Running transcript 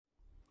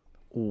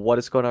What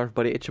is going on,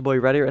 everybody? It's your boy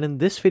Redditor, and in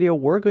this video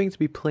we're going to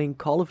be playing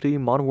Call of Duty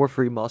Modern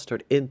Warfare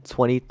Remastered in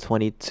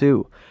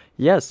 2022.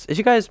 Yes, as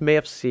you guys may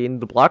have seen,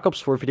 the Black Ops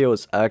 4 video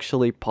is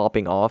actually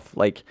popping off.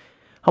 Like,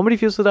 how many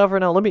views did I have right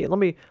now? Let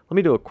me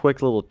do a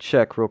quick little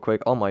check real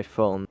quick on my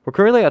phone. We're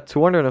currently at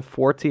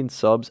 214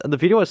 subs, and the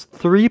video has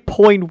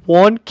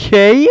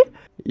 3.1k.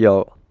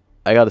 Yo,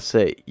 I gotta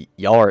say,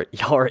 y'all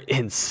are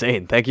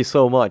insane. Thank you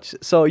so much.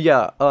 So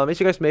yeah, as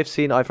you guys may have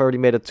seen, I've already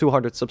made a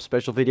 200 sub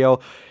special video.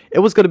 It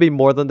was gonna be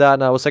more than that,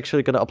 and I was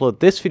actually gonna upload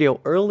this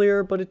video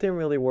earlier, but it didn't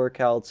really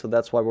work out, so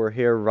that's why we're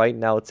here right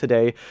now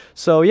today.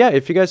 So yeah,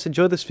 if you guys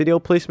enjoyed this video,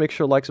 please make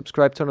sure to like,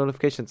 subscribe, turn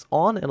notifications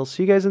on, and I'll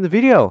see you guys in the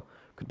video.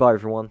 Goodbye,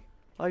 everyone.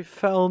 I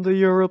found a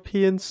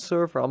European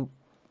server. I'm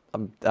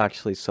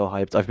actually so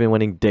hyped. I've been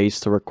waiting days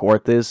to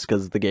record this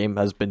because the game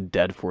has been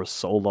dead for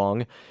so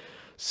long.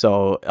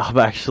 So I'm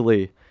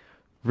actually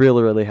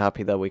really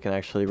happy that we can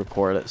actually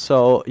record it.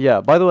 So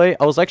yeah, by the way,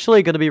 I was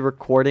actually going to be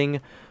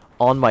recording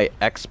on my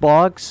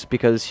Xbox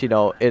because, you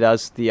know, it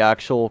has the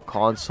actual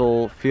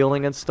console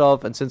feeling and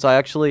stuff. And since I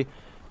actually...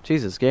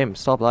 Jesus, game,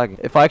 stop lagging.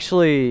 If I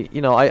actually,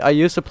 you know, I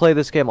used to play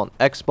this game on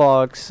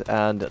Xbox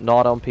and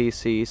not on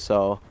PC,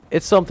 so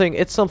it's something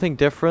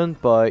different,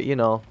 but, you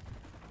know.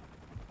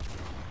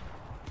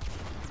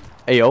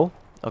 Ayo?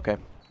 Okay.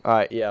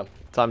 Alright, yeah.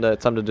 Time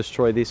to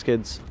destroy these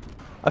kids.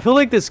 I feel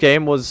like this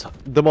game was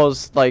the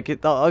most, like,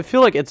 I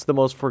feel like it's the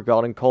most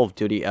forgotten Call of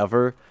Duty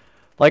ever.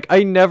 Like,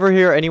 I never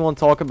hear anyone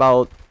talk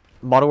about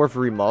Modern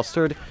Warfare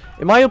Remastered.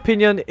 In my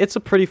opinion, it's a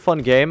pretty fun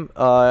game.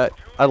 I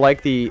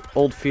like the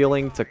old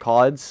feeling to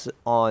CODs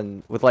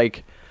with,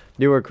 like,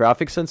 newer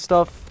graphics and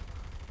stuff.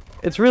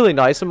 It's really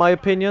nice in my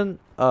opinion.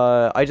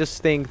 I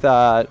just think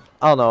that,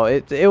 I don't know,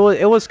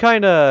 it was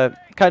kind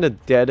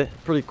of dead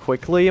pretty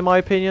quickly in my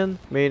opinion.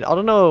 I mean, I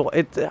don't know,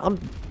 I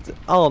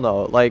don't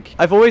know, like,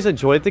 I've always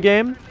enjoyed the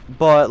game,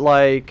 but,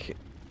 like,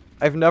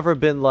 I've never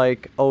been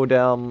like, oh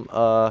damn,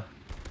 gonna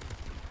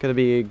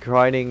be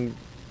grinding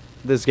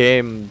this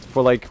game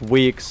for like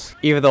weeks,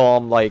 even though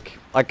I'm like,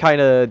 I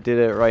kind of did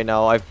it right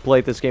now. I've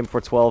played this game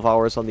for 12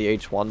 hours on the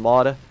H1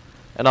 mod,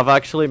 and I've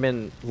actually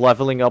been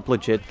leveling up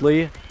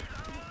legitly.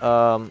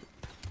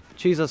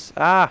 Jesus,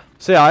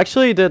 so yeah, I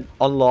actually did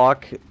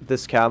unlock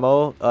this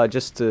camo,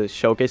 just to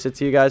showcase it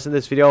to you guys in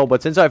this video,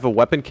 but since I have a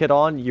weapon kit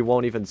on, you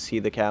won't even see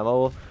the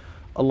camo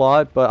a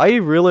lot, but I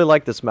really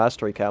like this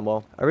mastery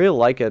camo. I really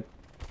like it.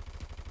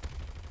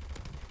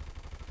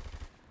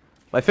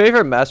 My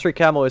favorite mastery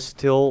camo is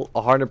still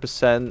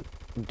 100%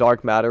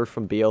 dark matter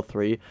from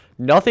BO3.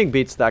 Nothing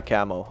beats that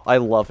camo. I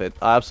love it.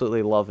 I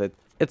absolutely love it.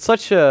 It's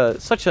such a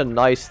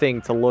nice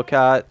thing to look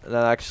at and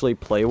actually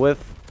play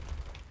with.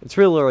 It's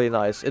really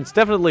nice. It's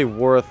definitely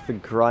worth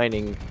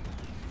grinding.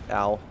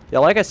 Ow. Yeah,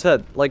 like I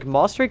said, like,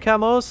 mastery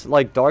camos,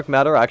 like dark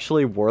matter, are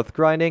actually worth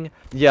grinding.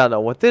 Yeah,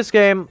 no, with this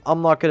game,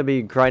 I'm not gonna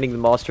be grinding the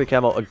mastery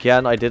camo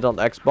again. I did on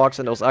Xbox,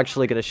 and I was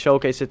actually gonna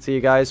showcase it to you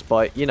guys,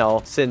 but, you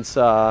know, since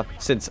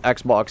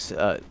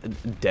Xbox,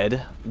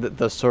 dead,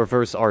 the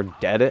servers are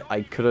dead,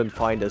 I couldn't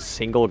find a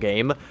single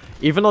game.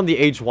 Even on the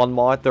H1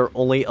 mod, there are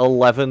only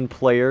 11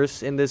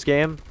 players in this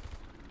game.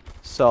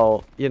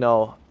 So, you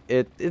know,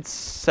 it's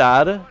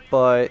sad,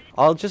 but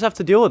I'll just have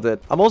to deal with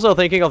it. I'm also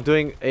thinking of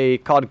doing a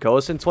COD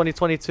Ghost in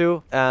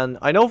 2022, and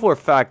I know for a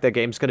fact that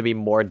game's gonna be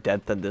more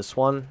dead than this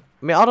one.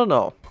 I mean, I don't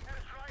know.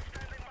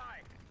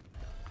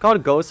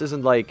 COD Ghost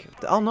isn't like,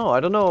 I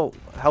don't know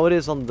how it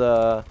is on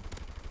the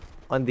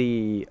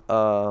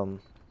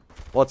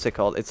what's it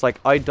called? It's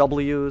like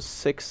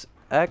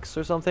IW6X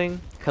or something.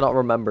 Cannot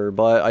remember,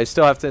 but I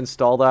still have to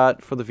install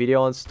that for the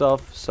video and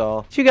stuff.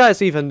 So, do you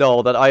guys even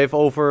know that I have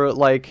over,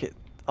 like,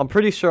 I'm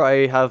pretty sure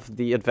I have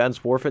the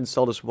Advanced Warfare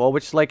installed as well,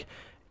 which is like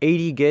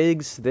 80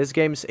 gigs. This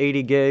game's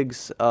 80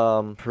 gigs.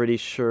 Pretty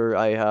sure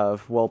I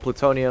have, well,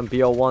 Plutonium,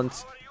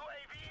 BO1,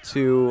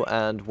 2,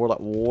 and World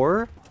at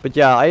War. But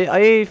yeah,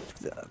 I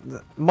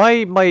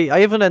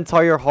have an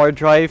entire hard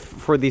drive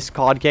for these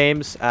COD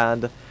games,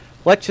 and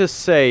let's just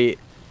say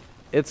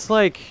it's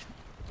like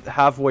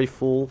halfway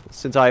full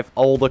since I have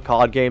all the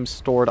COD games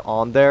stored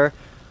on there.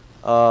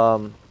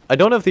 I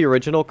don't have the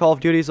original Call of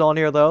Duties on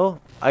here though.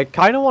 I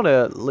kind of want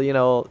to, you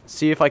know,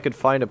 see if I could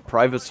find a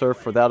private server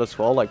for that as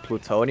well, like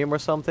Plutonium or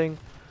something.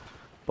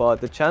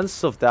 But the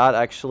chance of that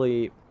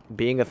actually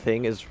being a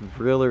thing is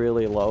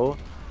really low.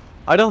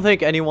 I don't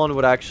think anyone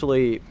would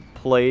actually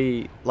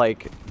play,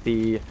 like,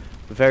 the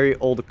very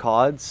old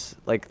CODs,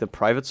 like the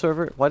private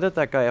server. Why did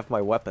that guy have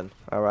my weapon?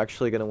 We're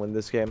actually going to win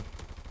this game.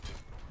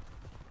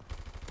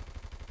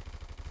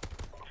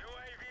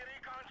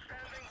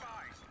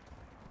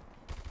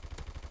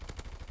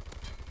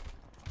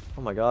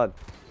 Oh my god.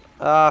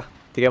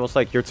 The game was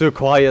like, you're too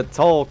quiet,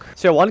 talk.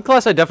 So yeah, one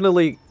class I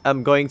definitely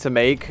am going to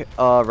make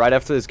right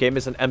after this game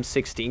is an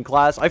M16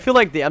 class. I feel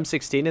like the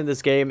M16 in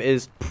this game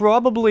is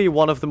probably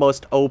one of the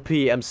most OP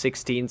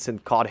M16s in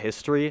COD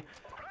history.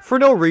 For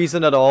no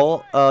reason at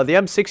all. The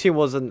M16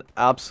 was an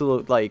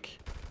absolute, like,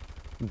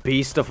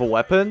 beast of a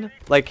weapon.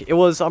 Like, it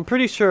was, I'm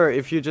pretty sure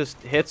if you just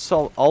hit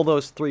all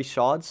those 3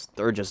 shots,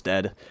 they're just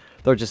dead.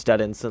 they're just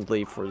dead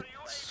instantly for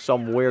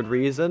some weird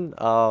reason.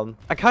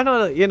 I kind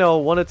of, you know,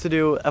 wanted to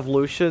do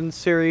Evolution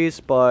series,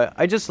 but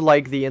I just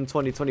like the in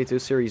 2022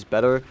 series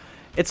better.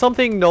 It's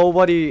something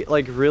nobody,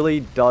 like,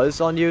 really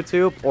does on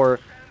YouTube, or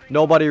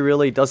nobody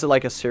really does it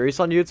like a series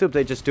on YouTube.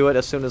 They just do it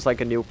as soon as, like,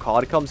 a new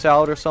COD comes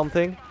out or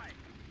something.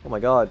 Oh my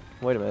god,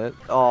 wait a minute.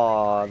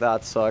 Oh,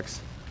 that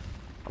sucks.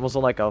 I was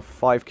on like a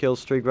 5-kill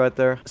streak right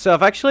there. So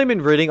I've actually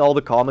been reading all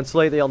the comments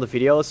lately on the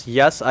videos.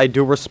 Yes, I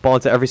do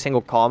respond to every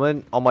single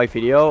comment on my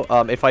video.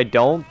 If I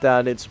don't,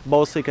 then it's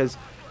mostly because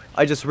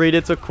I just read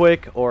it too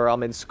quick, or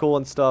I'm in school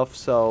and stuff.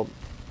 So,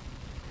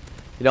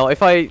 you know,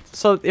 if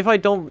I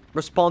don't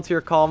respond to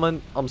your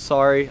comment, I'm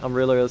sorry. I'm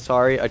really, really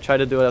sorry. I try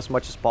to do it as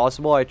much as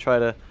possible. I try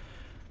to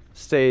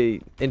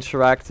stay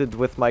interacted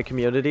with my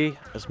community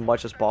as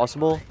much as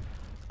possible.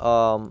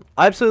 I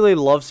absolutely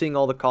love seeing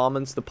all the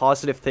comments, the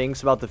positive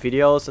things about the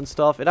videos and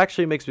stuff. It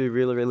actually makes me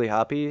really, really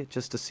happy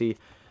just to see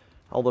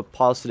all the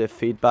positive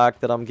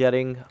feedback that I'm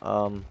getting.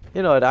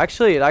 You know, it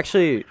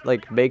actually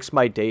like makes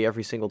my day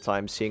every single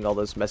time seeing all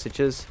those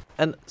messages.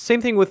 And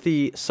same thing with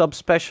the sub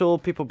special,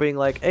 people being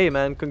like, "Hey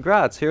man,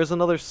 congrats, here's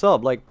another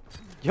sub." Like,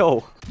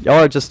 yo,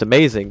 y'all are just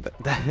amazing.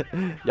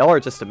 Y'all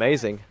are just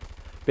amazing.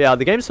 But yeah,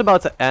 the game's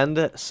about to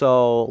end,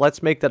 so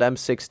let's make that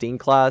M16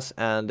 class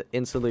and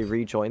instantly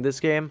rejoin this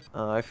game.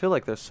 I feel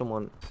like there's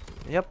someone...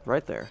 Yep,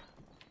 right there.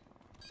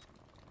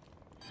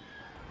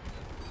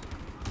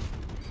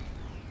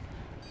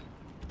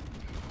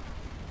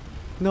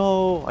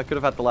 No, I could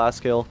have had the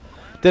last kill.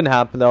 Didn't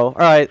happen though.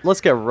 Alright,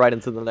 let's get right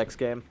into the next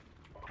game.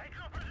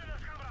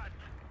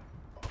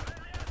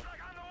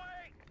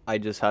 I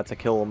just had to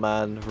kill a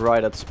man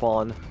right at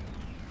spawn.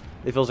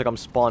 It feels like I'm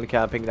spawn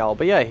camping now.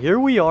 But yeah, here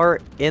we are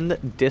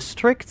in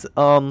District.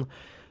 Not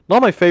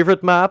my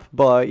favorite map,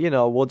 but, you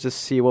know, we'll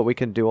just see what we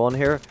can do on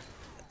here.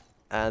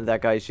 And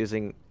that guy's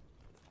using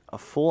a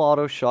full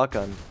auto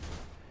shotgun.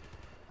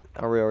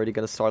 Are we already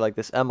gonna start like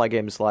this? And my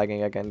game's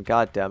lagging again.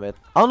 God damn it.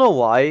 I don't know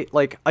why.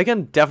 Like, I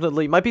can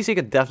definitely... My PC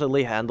can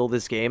definitely handle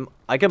this game.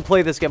 I can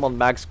play this game on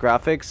max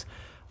graphics.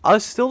 I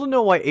still don't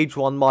know why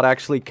H1 mod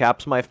actually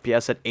caps my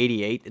FPS at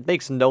 88. It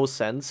makes no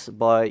sense,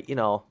 but, you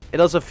know, it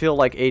doesn't feel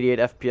like 88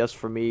 FPS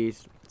for me,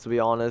 to be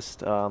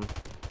honest.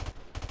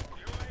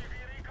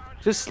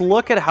 Just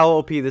look at how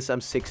OP this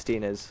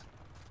M16 is.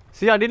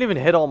 See, I didn't even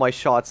hit all my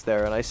shots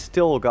there, and I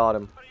still got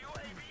him.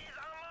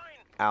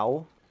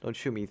 Ow. Don't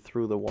shoot me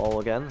through the wall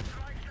again.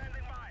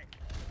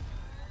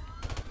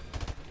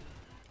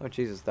 Oh,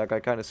 Jesus, that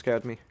guy kind of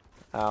scared me.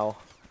 Ow.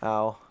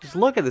 Ow. Just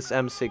look at this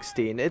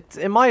M16. It,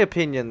 in my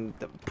opinion,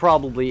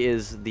 probably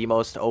is the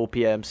most OP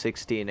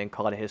M16 in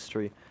COD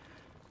history.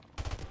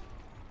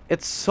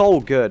 It's so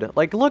good.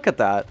 Like, look at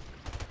that.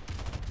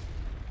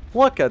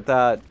 Look at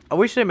that. I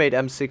wish they made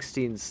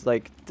M16s,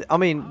 like... I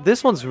mean,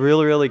 this one's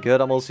really, really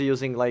good. I'm also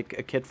using, like,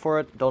 a kit for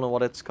it. Don't know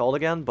what it's called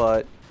again,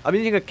 but... I'm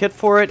using a kit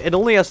for it. It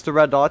only has the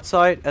red dot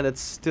sight, and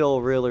it's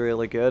still really,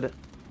 really good.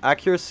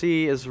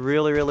 Accuracy is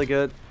really, really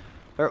good.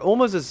 There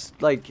almost is,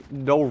 like,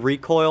 no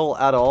recoil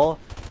at all.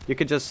 You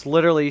could just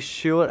literally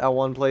shoot at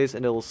one place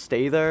and it'll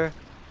stay there.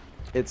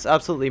 It's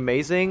absolutely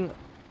amazing.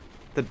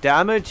 The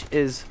damage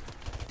is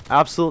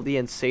absolutely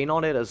insane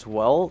on it as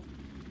well.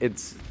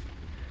 It's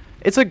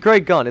a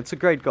great gun. It's a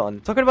great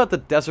gun. Talking about the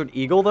Desert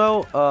Eagle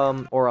though,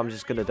 or I'm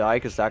just gonna die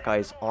because that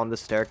guy's on the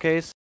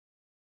staircase.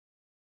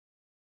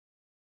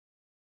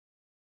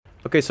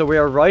 Okay, so we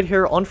are right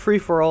here on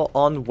free-for-all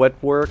on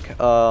wet work.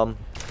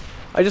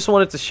 I just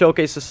wanted to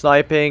showcase the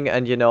sniping,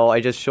 and you know, I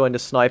just joined the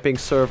sniping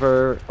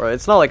server. Or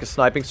it's not like a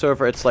sniping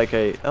server, it's like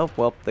a... Oh,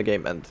 well, the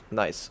game ended.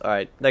 Nice.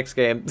 Alright, next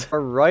game. We're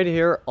right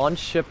here on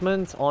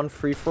shipment, on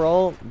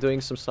free-for-all,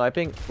 doing some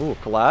sniping. Ooh,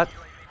 collat.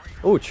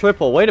 Ooh,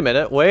 triple. Wait a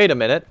minute, wait a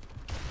minute.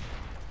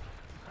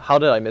 How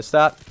did I miss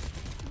that?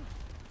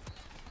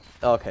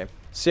 Okay.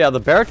 So yeah, the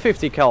Barrett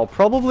 50 cal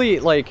probably,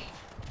 like...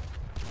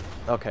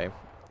 Okay.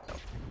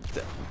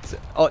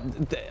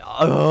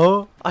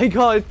 I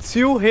got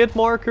 2 hit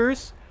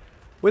markers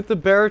with the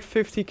Barrett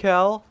 50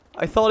 cal.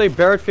 I thought a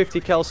Barrett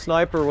 50 cal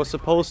sniper was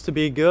supposed to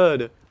be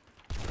good.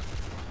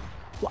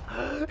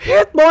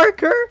 Hit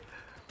marker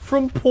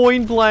from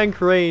point blank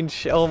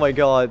range. Oh my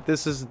god,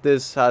 this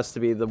has to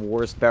be the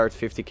worst Barrett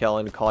 50 cal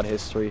in COD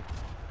history.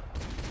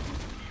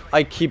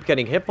 I keep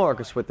getting hit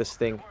markers with this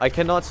thing. I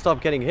cannot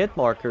stop getting hit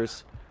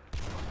markers.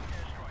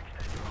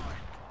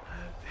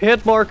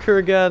 Hit marker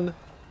again.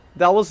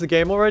 That was the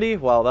game already?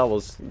 Wow,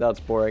 that's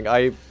boring.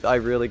 I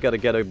really gotta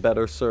get a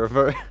better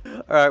server.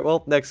 Alright,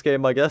 well, next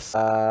game, I guess.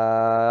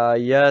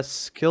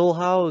 Yes, Kill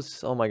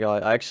House. Oh my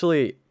god,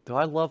 actually, do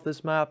I love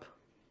this map?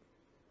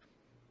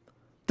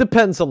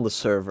 Depends on the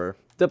server.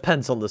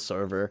 Depends on the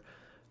server.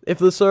 If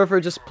the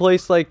server just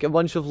plays like a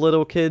bunch of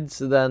little kids,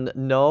 then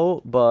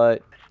no,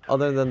 but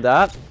other than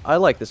that, I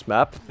like this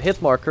map.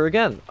 Hit marker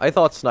again. I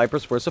thought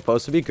snipers were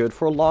supposed to be good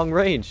for long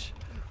range.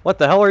 What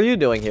the hell are you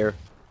doing here?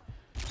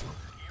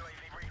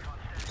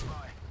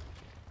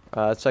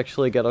 Let's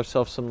actually get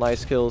ourselves some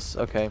nice kills.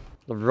 Okay.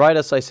 Right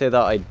as I say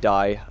that, I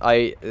die.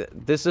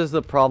 This is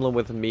the problem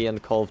with me and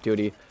Call of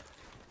Duty.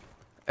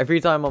 Every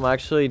time I'm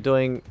actually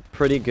doing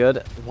pretty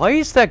good. Why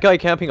is that guy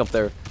camping up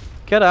there?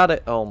 Get at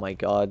it. Oh my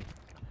god.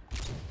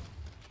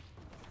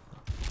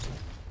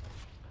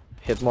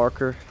 Hit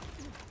marker.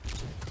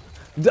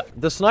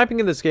 The sniping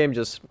in this game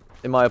just,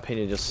 in my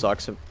opinion, just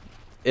sucks.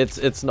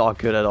 It's not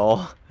good at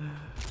all.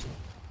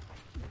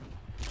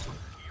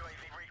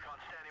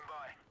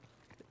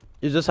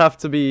 You just have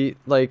to be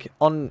like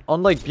on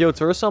like BO2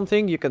 or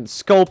something. You can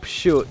scope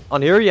shoot.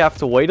 On here, you have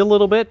to wait a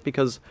little bit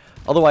because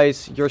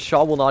otherwise your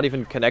shot will not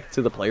even connect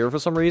to the player for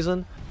some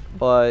reason.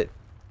 But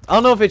I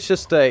don't know if it's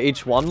just a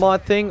H1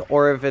 mod thing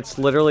or if it's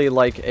literally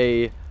like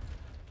a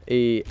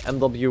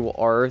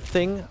MWR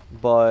thing.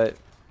 But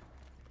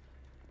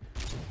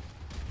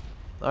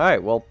all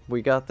right, well,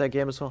 we got that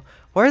game as well.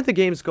 Why are the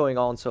games going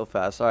on so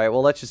fast? All right,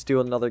 well, let's just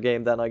do another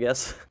game then, I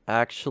guess.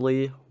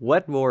 Actually,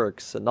 what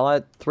works?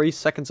 Not 3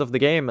 seconds of the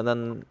game, and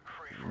then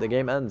the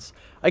game ends.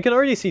 I can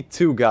already see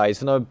 2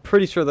 guys, and I'm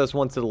pretty sure there's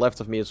one to the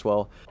left of me as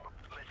well.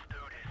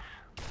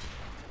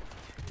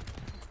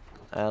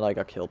 And I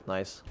got killed.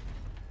 Nice.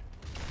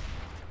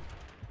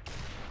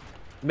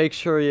 Make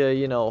sure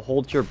you know,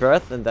 hold your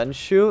breath and then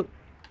shoot.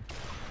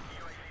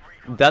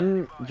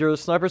 Then your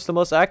sniper's the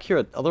most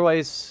accurate.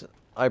 Otherwise,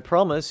 I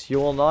promise you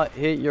will not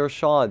hit your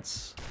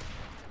shots.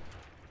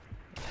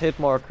 Hit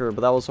marker,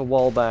 but that was a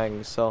wall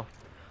bang, so.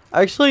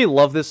 I actually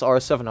love this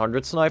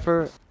R700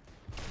 sniper.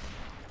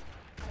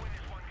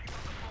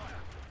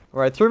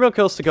 Alright, 3 more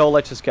kills to go.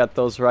 Let's just get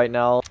those right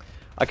now.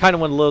 I kind of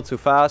went a little too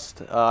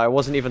fast. I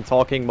wasn't even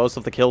talking most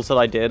of the kills that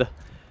I did.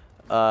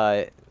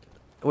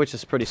 Which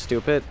is pretty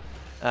stupid.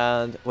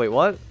 And, wait,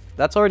 what?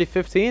 That's already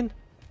 15?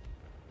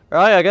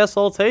 Alright, I guess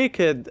I'll take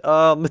it.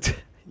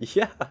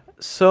 Yeah.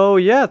 So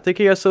yeah, thank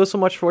you guys so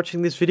much for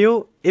watching this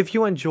video. If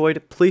you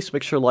enjoyed, please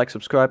make sure to like,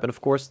 subscribe, and of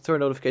course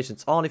turn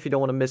notifications on if you don't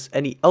want to miss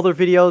any other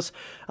videos.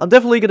 I'm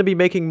definitely going to be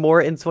making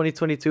more in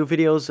 2022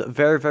 videos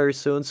very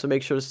soon, so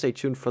make sure to stay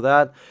tuned for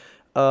that.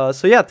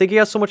 So yeah, thank you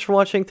guys so much for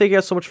watching. Thank you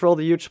guys so much for all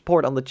the huge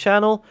support on the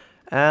channel,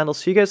 and I'll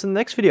see you guys in the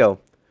next video.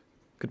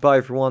 Goodbye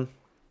everyone.